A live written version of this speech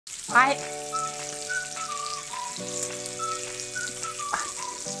I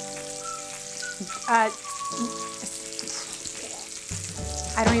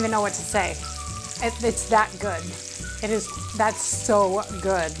don't even know what to say. It's that good. That's so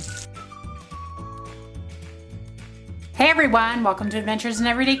good. Hey everyone, welcome to Adventures in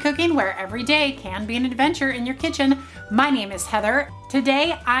Everyday Cooking, where every day can be an adventure in your kitchen. My name is Heather.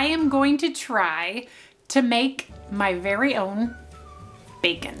 Today I am going to try to make my very own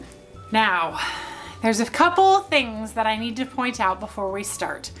bacon. Now, there's a couple things that I need to point out before we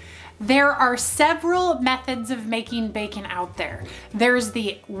start. There are several methods of making bacon out there. There's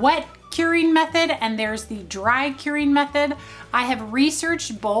the wet curing method and there's the dry curing method. I have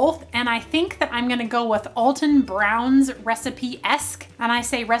researched both and I think that I'm gonna go with Alton Brown's recipe-esque. And I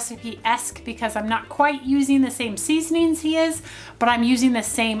say recipe-esque because I'm not quite using the same seasonings he is, but I'm using the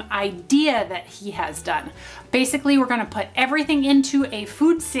same idea that he has done. Basically, we're gonna put everything into a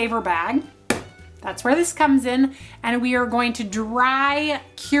FoodSaver bag. That's where this comes in, and we are going to dry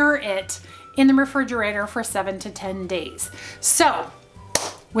cure it in the refrigerator for 7 to 10 days. So,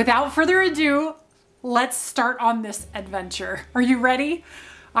 without further ado, let's start on this adventure. Are you ready?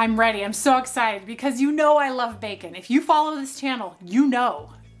 I'm ready. I'm so excited because you know I love bacon. If you follow this channel, you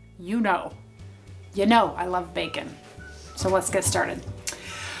know I love bacon. So let's get started.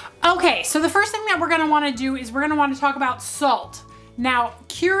 Okay, so the first thing that we're gonna wanna do is we're gonna wanna talk about salt. Now,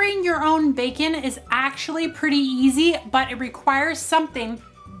 curing your own bacon is actually pretty easy, but it requires something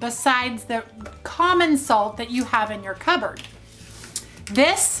besides the common salt that you have in your cupboard.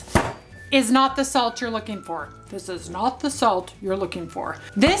 This is not the salt you're looking for. This is not the salt you're looking for.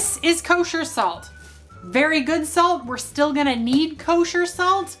 This is kosher salt. Very good salt. We're still gonna need kosher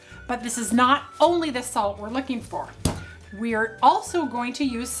salt, but this is not only the salt we're looking for. We're also going to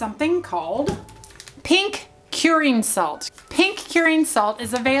use something called pink curing salt. Pink curing salt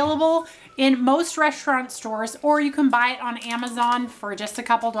is available in most restaurant stores, or you can buy it on Amazon for just a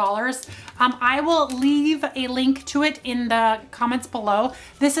couple dollars. I will leave a link to it in the comments below.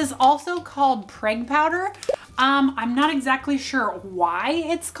 This is also called preg powder. I'm not exactly sure why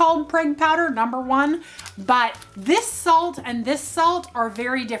it's called preg powder, number one, but this salt and this salt are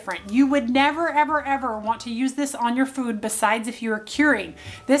very different. You would never, ever, ever want to use this on your food besides if you are curing.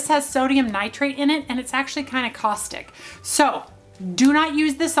 This has sodium nitrate in it and it's actually kind of caustic. So do not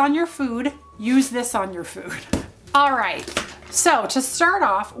use this on your food, use this on your food. All right, so to start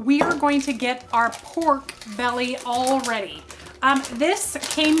off, we are going to get our pork belly all ready. This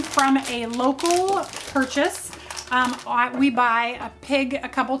came from a local purchase. We buy a pig a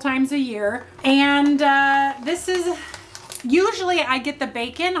couple times a year, and this is, usually I get the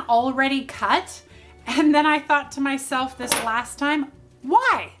bacon already cut, and then I thought to myself this last time,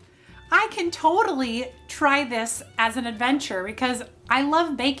 why? I can totally try this as an adventure because I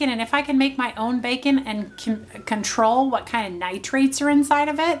love bacon, and if I can make my own bacon and control what kind of nitrates are inside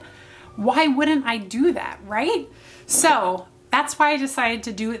of it, why wouldn't I do that, right? So that's why I decided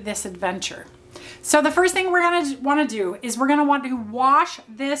to do this adventure. So the first thing we're gonna wanna do is we're gonna want to wash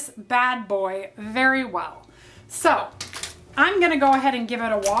this bad boy very well. So I'm gonna go ahead and give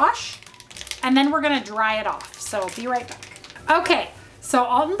it a wash, and then we're gonna dry it off. So be right back. Okay, so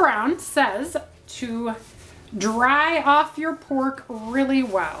Alton Brown says to dry off your pork really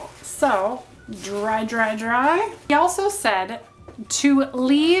well. So dry, dry, dry. He also said to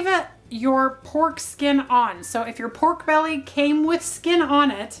leave your pork skin on. So if your pork belly came with skin on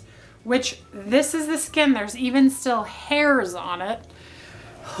it, which this is the skin, there's even still hairs on it.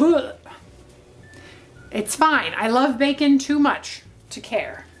 It's fine. I love bacon too much to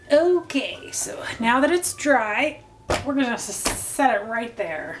care. Okay, so now that it's dry, we're gonna set it right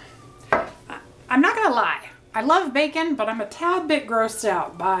there. I'm not gonna lie, I love bacon, but I'm a tad bit grossed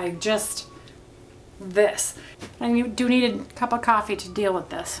out by just this. And you do need a cup of coffee to deal with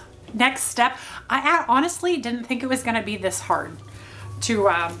this. Next step, I honestly didn't think it was gonna be this hard to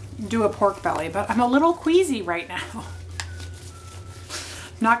do a pork belly, but I'm a little queasy right now.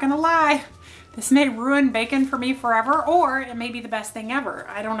 Not gonna lie, this may ruin bacon for me forever, or it may be the best thing ever.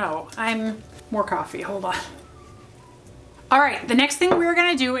 I don't know. More coffee, hold on. All right, the next thing we're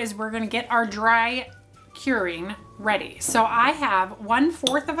gonna do is we're gonna get our dry curing ready. So I have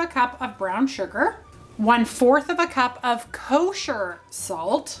 1/4 of a cup of brown sugar, 1/4 of a cup of kosher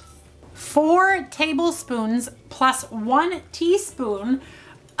salt, 4 tablespoons plus 1 teaspoon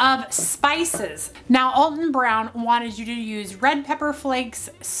of spices. Now, Alton Brown wanted you to use red pepper flakes,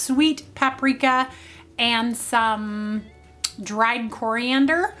 sweet paprika, and some dried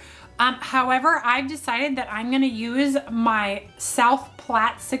coriander. However, I've decided that I'm gonna use my South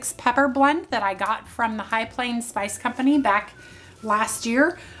Platte 6 pepper blend that I got from the High Plains Spice Company back last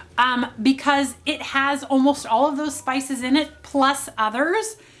year. because it has almost all of those spices in it plus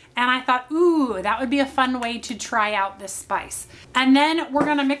others. And I thought, ooh, that would be a fun way to try out this spice. And then we're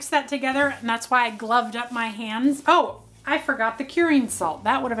gonna mix that together, and that's why I gloved up my hands. Oh, I forgot the curing salt.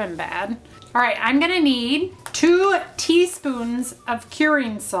 That would have been bad. All right, I'm gonna need 2 teaspoons of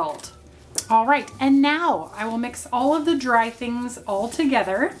curing salt. All right, and now I will mix all of the dry things all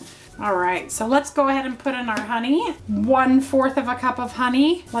together. All right, so let's go ahead and put in our honey. 1/4 of a cup of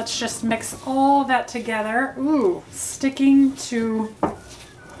honey. Let's just mix all that together. Ooh, sticking to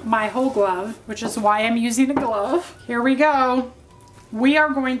my whole glove, which is why I'm using a glove. Here we go. We are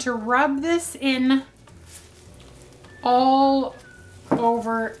going to rub this in all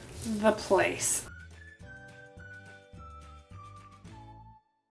over the place.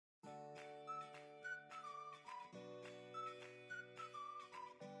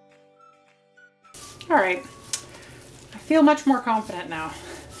 All right, I feel much more confident now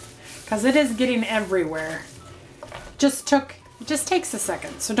because it is getting everywhere. It just takes a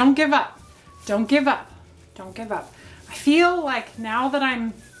second, so don't give up. Don't give up. Don't give up. I feel like now that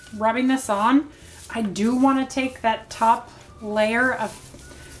I'm rubbing this on, I do want to take that top layer of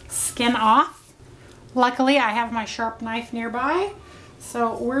skin off. Luckily, I have my sharp knife nearby,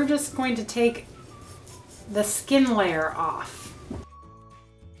 so we're just going to take the skin layer off.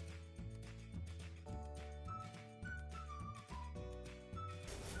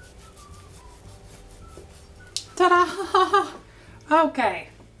 Ta-da! Okay.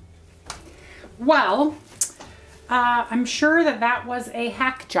 Well, I'm sure that was a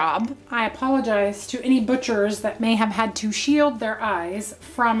hack job. I apologize to any butchers that may have had to shield their eyes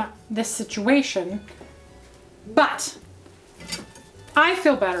from this situation, but I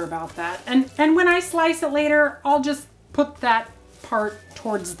feel better about that. And when I slice it later, I'll just put that part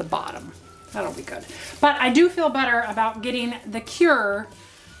towards the bottom. That'll be good. But I do feel better about getting the cure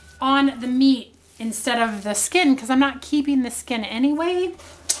on the meat instead of the skin, because I'm not keeping the skin anyway.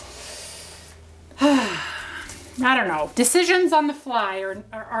 I don't know. Decisions on the fly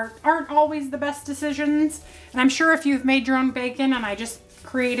aren't always the best decisions. And I'm sure if you've made your own bacon and I just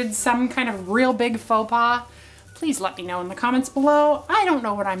created some kind of real big faux pas, please let me know in the comments below. I don't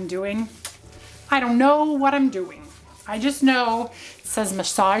know what I'm doing. I don't know what I'm doing. I just know it says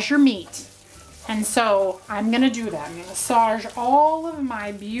massage your meat. And so I'm gonna do that. I'm gonna massage all of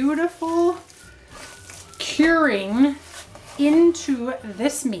my beautiful curing into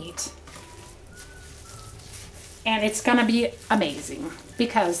this meat, and it's gonna be amazing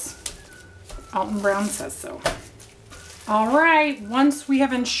because Alton Brown says so. All right, once we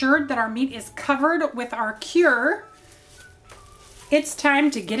have ensured that our meat is covered with our cure, it's time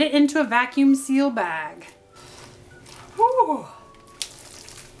to get it into a vacuum seal bag. Whew.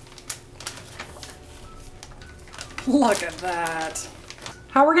 Look at that.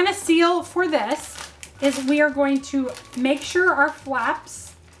 How we're gonna seal for this is we are going to make sure our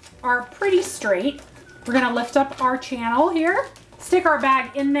flaps are pretty straight. We're gonna lift up our channel here, stick our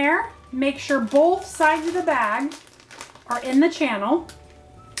bag in there, make sure both sides of the bag are in the channel,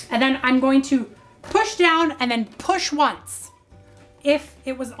 and then I'm going to push down and then push once if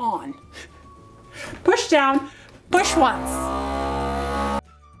it was on. Push down, push once.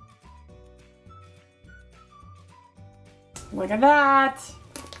 Look at that.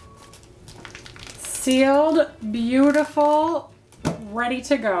 Sealed, beautiful, ready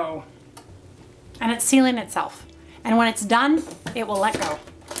to go. And it's sealing itself. And when it's done, it will let go.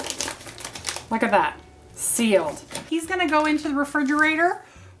 Look at that, sealed. He's gonna go into the refrigerator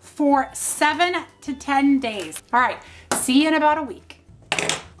for 7 to 10 days. All right, see you in about a week.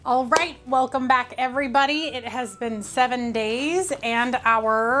 All right, welcome back everybody. It has been 7 days and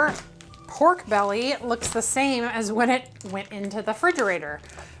our pork belly looks the same as when it went into the refrigerator.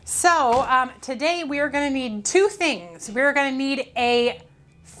 So today we are gonna need 2 things. We're gonna need a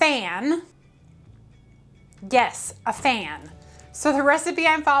fan. Yes, a fan. So the recipe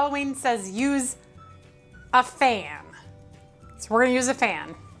I'm following says use a fan. So we're gonna use a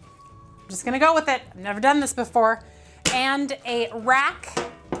fan. I'm just gonna go with it. I've never done this before. And a rack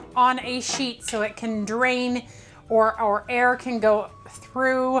on a sheet so it can drain or air can go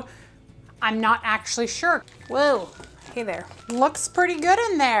through. I'm not actually sure. Whoa. Hey there. Looks pretty good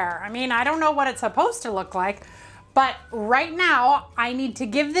in there. I mean, I don't know what it's supposed to look like, but right now I need to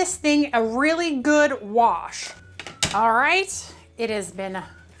give this thing a really good wash. All right, it has been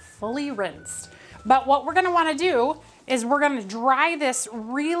fully rinsed. But what we're gonna wanna do is we're gonna dry this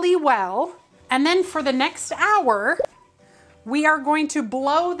really well. And then for the next hour, we are going to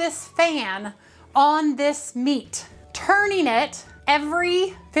blow this fan on this meat, turning it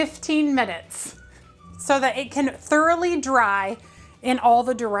every 15 minutes. So that it can thoroughly dry in all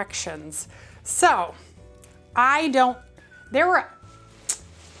the directions. So there were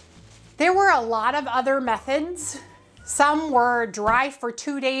a lot of other methods. Some were dry for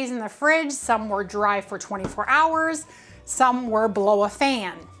 2 days in the fridge, some were dry for 24 hours, some were blow a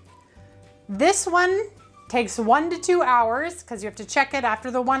fan. This one takes 1 to 2 hours because you have to check it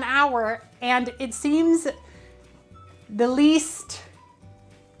after the 1 hour, and it seems the least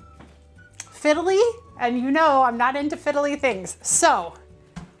fiddly, and you know I'm not into fiddly things. So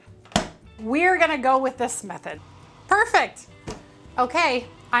we're gonna go with this method. Perfect. Okay,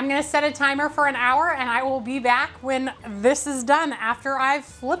 I'm gonna set a timer for an hour and I will be back when this is done after I've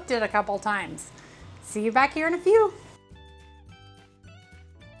flipped it a couple times. See you back here in a few.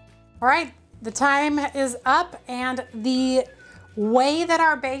 All right, the time is up and the way that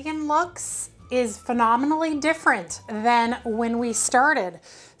our bacon looks is phenomenally different than when we started.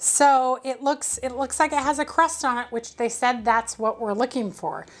 So it looks like it has a crust on it, which they said that's what we're looking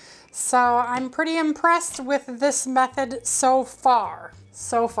for. So I'm pretty impressed with this method so far.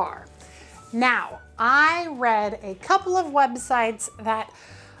 Now, I read a couple of websites that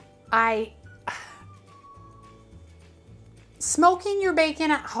smoking your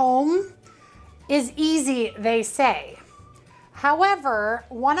bacon at home is easy, they say. However,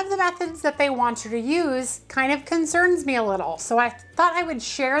 one of the methods that they want you to use kind of concerns me a little. So I thought I would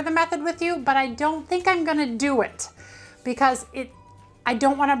share the method with you, but I don't think I'm gonna do it because I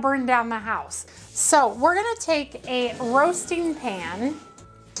don't wanna burn down the house. So we're gonna take a roasting pan.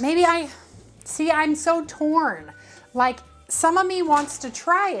 I'm so torn. Like, some of me wants to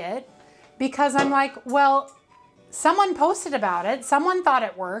try it because I'm like, well, someone posted about it, someone thought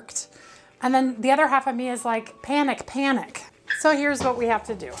it worked. And then the other half of me is like, panic. So here's what we have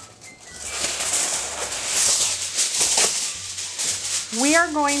to do. We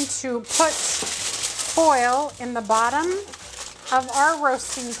are going to put foil in the bottom of our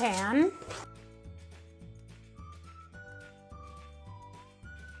roasting pan.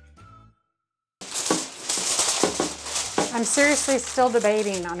 I'm seriously still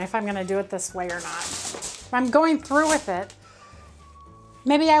debating on if I'm gonna do it this way or not. If I'm going through with it,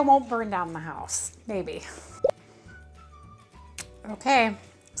 maybe I won't burn down the house, maybe. Okay,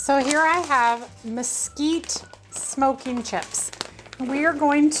 so here I have mesquite smoking chips. We are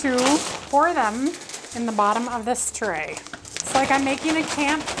going to pour them in the bottom of this tray. It's like I'm making a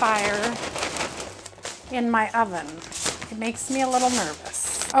campfire in my oven. It makes me a little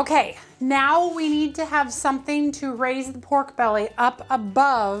nervous. Okay, now we need to have something to raise the pork belly up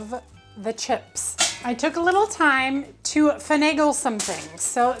above the chips. I took a little time to finagle some things.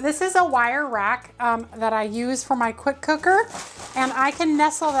 So this is a wire rack that I use for my quick cooker, and I can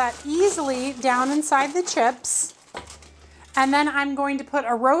nestle that easily down inside the chips. And then I'm going to put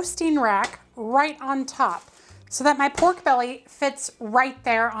a roasting rack right on top so that my pork belly fits right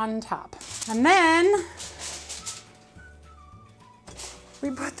there on top. And then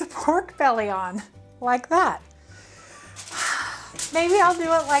we put the pork belly on like that. Maybe I'll do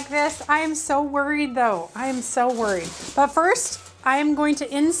it like this. I am so worried though. I am so worried. But first, I am going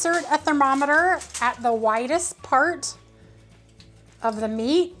to insert a thermometer at the widest part of the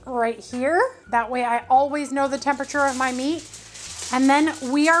meat right here. That way I always know the temperature of my meat. And then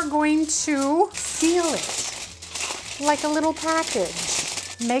we are going to seal it like a little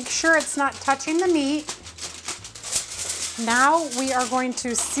package. Make sure it's not touching the meat. Now we are going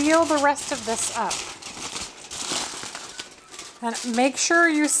to seal the rest of this up. And make sure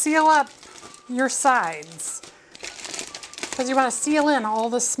you seal up your sides because you want to seal in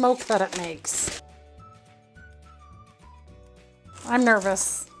all the smoke that it makes. I'm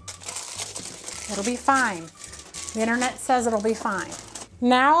nervous. It'll be fine. The internet says it'll be fine.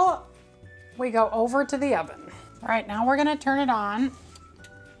 Now we go over to the oven. All right, now we're gonna turn it on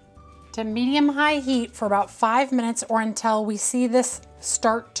to medium-high heat for about 5 minutes or until we see this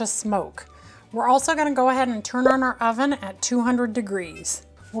start to smoke. We're also gonna go ahead and turn on our oven at 200 degrees.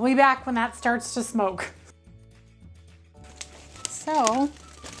 We'll be back when that starts to smoke. So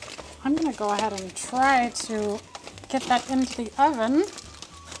I'm gonna go ahead and try to get that into the oven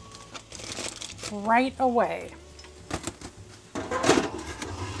right away.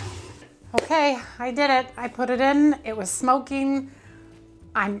 Okay, I did it. I put it in, it was smoking.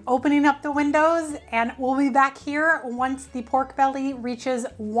 I'm opening up the windows and we'll be back here once the pork belly reaches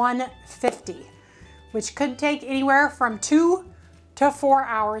 150, which could take anywhere from 2 to 4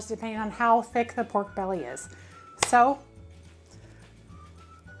 hours depending on how thick the pork belly is. So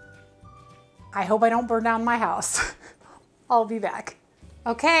I hope I don't burn down my house. I'll be back.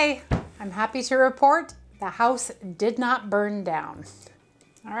 Okay, I'm happy to report the house did not burn down.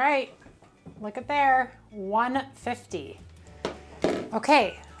 All right, look at there, 150.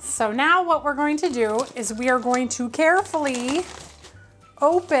 Okay, so now what we're going to do is we are going to carefully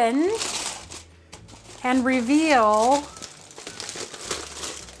open and reveal,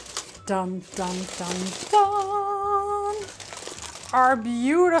 dun, dun, dun, dun, our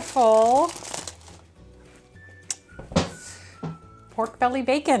beautiful pork belly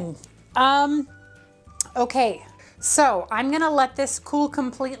bacon. Okay, so I'm gonna let this cool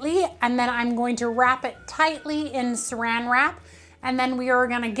completely, and then I'm going to wrap it tightly in saran wrap, and then we are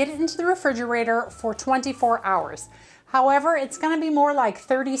gonna get it into the refrigerator for 24 hours. However, it's gonna be more like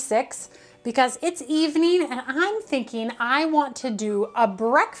 36 because it's evening and I'm thinking I want to do a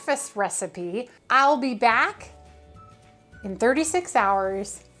breakfast recipe. I'll be back in 36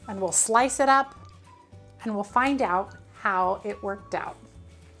 hours and we'll slice it up and we'll find out how it worked out.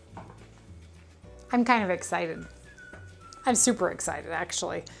 I'm kind of excited. I'm super excited,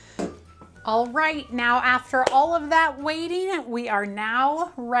 actually. All right, now after all of that waiting, we are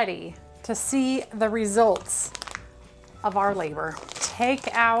now ready to see the results of our labor. Take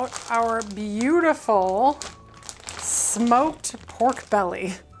out our beautiful smoked pork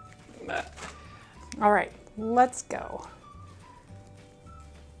belly. All right, let's go.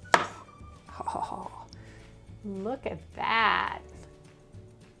 Oh, look at that.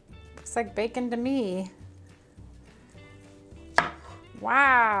 Looks like bacon to me.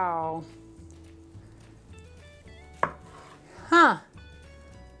 Wow. Huh.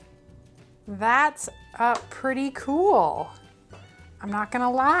 That's pretty cool. I'm not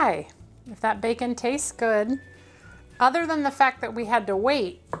gonna lie. If that bacon tastes good, other than the fact that we had to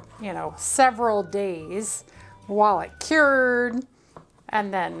wait, you know, several days while it cured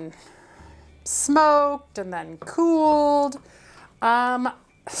and then smoked and then cooled. That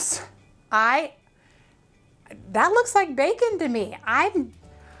looks like bacon to me. I'm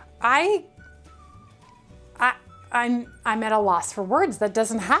at a loss for words. That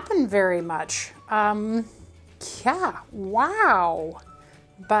doesn't happen very much. Yeah, wow.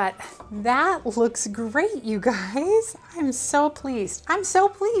 But that looks great, you guys. I'm so pleased. I'm so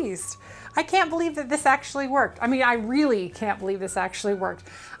pleased. I can't believe that this actually worked. I mean, I really can't believe this actually worked.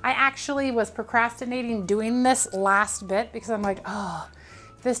 I actually was procrastinating doing this last bit because I'm like, oh,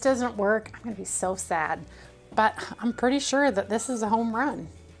 if this doesn't work, I'm gonna be so sad. But I'm pretty sure that this is a home run.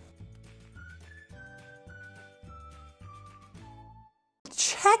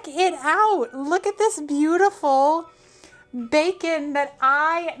 Check it out. Look at this beautiful bacon that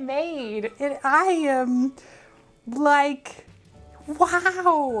I made. I am like,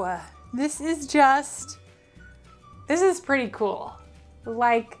 wow. This is pretty cool.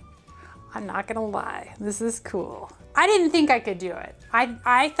 Like, I'm not gonna lie, this is cool. I didn't think I could do it.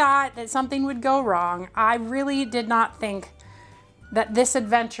 I thought that something would go wrong. I really did not think that this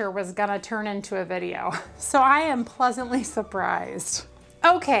adventure was gonna turn into a video. So I am pleasantly surprised.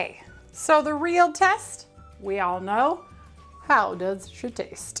 Okay, so the real test, we all know, how does she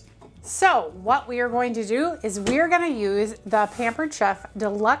taste? So what we are going to do is we are gonna use the Pampered Chef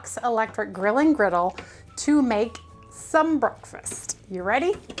Deluxe Electric Grill and Griddle to make some breakfast. You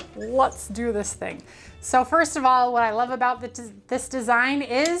ready? Let's do this thing. So first of all, what I love about this design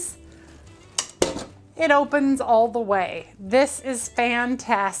is it opens all the way. This is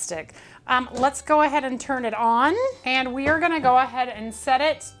fantastic. Let's go ahead and turn it on, and we are gonna go ahead and set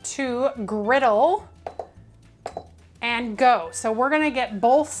it to griddle and go. So we're gonna get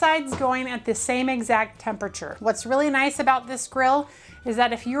both sides going at the same exact temperature. What's really nice about this grill is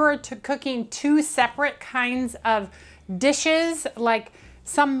that if you are cooking two separate kinds of dishes, like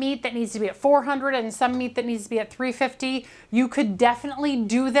some meat that needs to be at 400 and some meat that needs to be at 350, you could definitely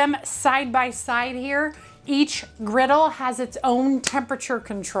do them side by side here. Each griddle has its own temperature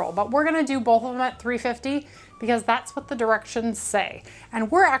control, but we're gonna do both of them at 350 because that's what the directions say. And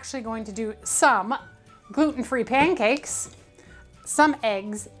we're actually going to do some gluten-free pancakes, some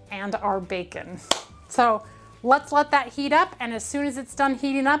eggs, and our bacon. So let's let that heat up, and as soon as it's done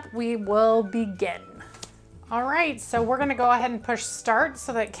heating up, we will begin. All right, so we're gonna go ahead and push start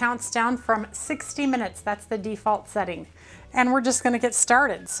so that it counts down from 60 minutes. That's the default setting. And we're just gonna get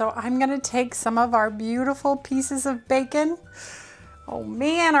started. So I'm gonna take some of our beautiful pieces of bacon. Oh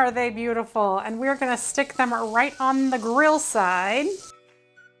man, are they beautiful. And we're gonna stick them right on the grill side.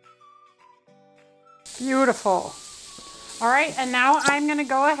 Beautiful. All right, and now I'm gonna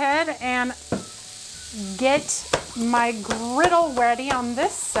go ahead and get my griddle ready on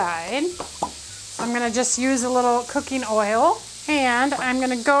this side. I'm gonna just use a little cooking oil, and I'm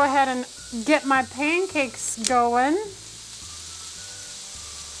gonna go ahead and get my pancakes going.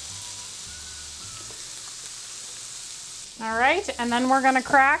 All right, and then we're gonna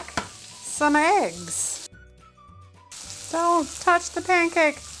crack some eggs. Don't touch the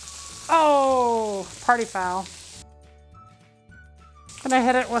pancake. Oh, party foul. Gonna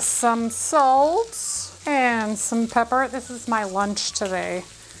hit it with some salt and some pepper. This is my lunch today.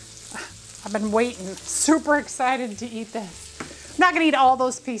 I've been waiting, super excited to eat this. I'm not gonna eat all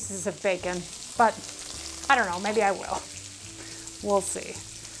those pieces of bacon, but I don't know, maybe I will. We'll see.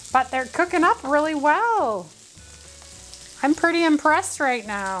 But they're cooking up really well. I'm pretty impressed right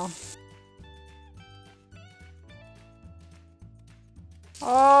now.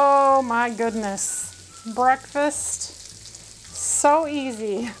 Oh my goodness. Breakfast, so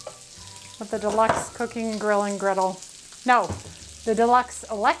easy with the deluxe cooking grill and griddle. No, the deluxe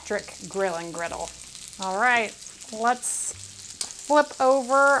electric grill and griddle. All right, let's flip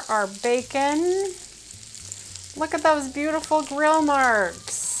over our bacon. Look at those beautiful grill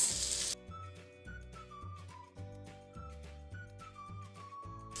marks.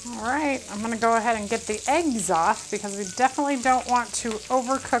 All right, I'm gonna go ahead and get the eggs off because we definitely don't want to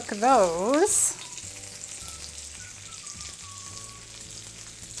overcook those.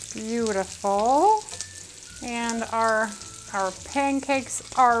 Beautiful. And our pancakes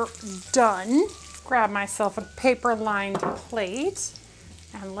are done. Grab myself a paper-lined plate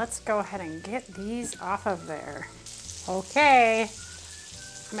and let's go ahead and get these off of there. Okay,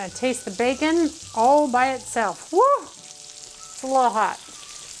 I'm gonna taste the bacon all by itself. Woo! It's a little hot.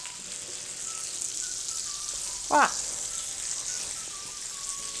 Wow.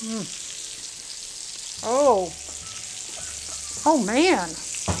 Oh. Oh man.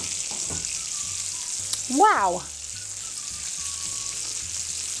 Wow.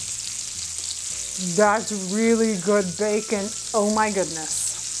 That's really good bacon. Oh my goodness.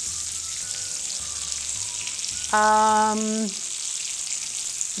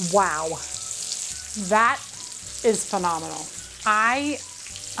 Wow. That is phenomenal. I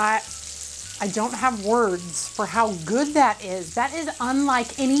don't have words for how good that is. That is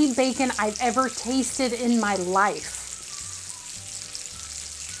unlike any bacon I've ever tasted in my life.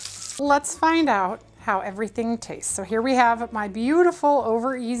 Let's find out how everything tastes. So here we have my beautiful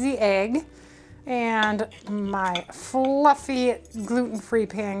over easy egg and my fluffy gluten-free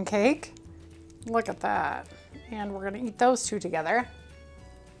pancake. Look at that. And we're gonna eat those two together.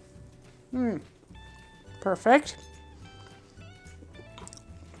 Perfect.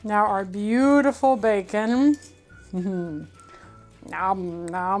 Now our beautiful bacon. Nom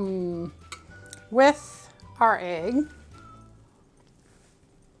nom. With our egg.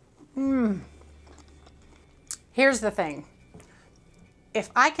 Here's the thing. If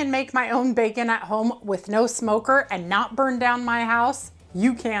I can make my own bacon at home with no smoker and not burn down my house,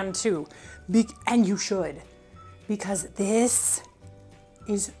 you can too. And you should, because this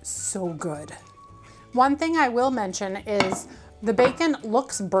is so good. One thing I will mention is the bacon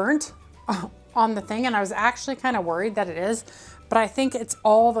looks burnt on the thing, and I was actually kind of worried that it is, but I think it's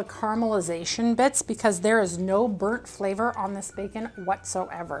all the caramelization bits because there is no burnt flavor on this bacon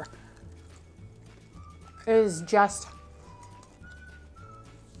whatsoever. It is just,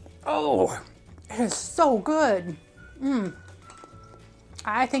 oh, it is so good.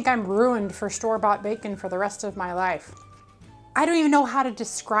 I think I'm ruined for store-bought bacon for the rest of my life. I don't even know how to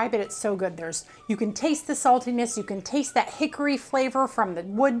describe it. It's so good. You can taste the saltiness. You can taste that hickory flavor from the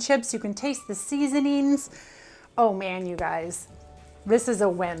wood chips. You can taste the seasonings. Oh man, you guys, this is a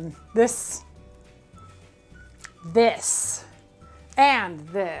win. This,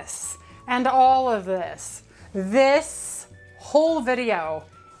 and all of this. This whole video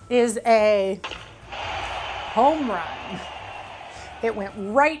is a home run. It went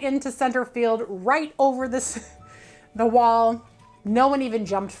right into center field, right over the wall. No one even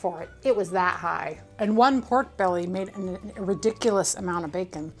jumped for it. It was that high. And one pork belly made a ridiculous amount of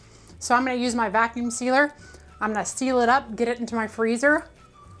bacon. So I'm gonna use my vacuum sealer. I'm gonna seal it up, get it into my freezer.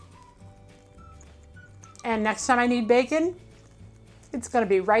 And next time I need bacon, it's gonna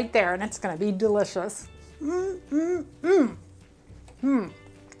be right there and it's gonna be delicious. Oh,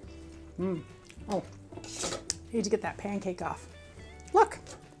 need to get that pancake off. Look,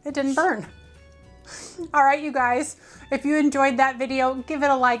 it didn't burn. All right, you guys, if you enjoyed that video, give it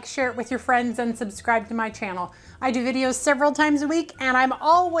a like, share it with your friends, and subscribe to my channel. I do videos several times a week, and I'm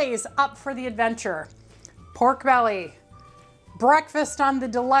always up for the adventure. Pork belly, breakfast on the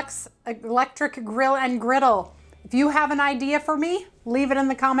deluxe electric grill and griddle. If you have an idea for me, leave it in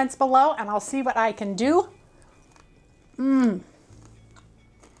the comments below, and I'll see what I can do.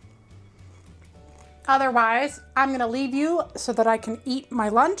 Otherwise, I'm gonna leave you so that I can eat my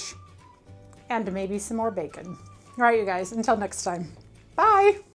lunch and maybe some more bacon. All right, you guys, until next time. Bye.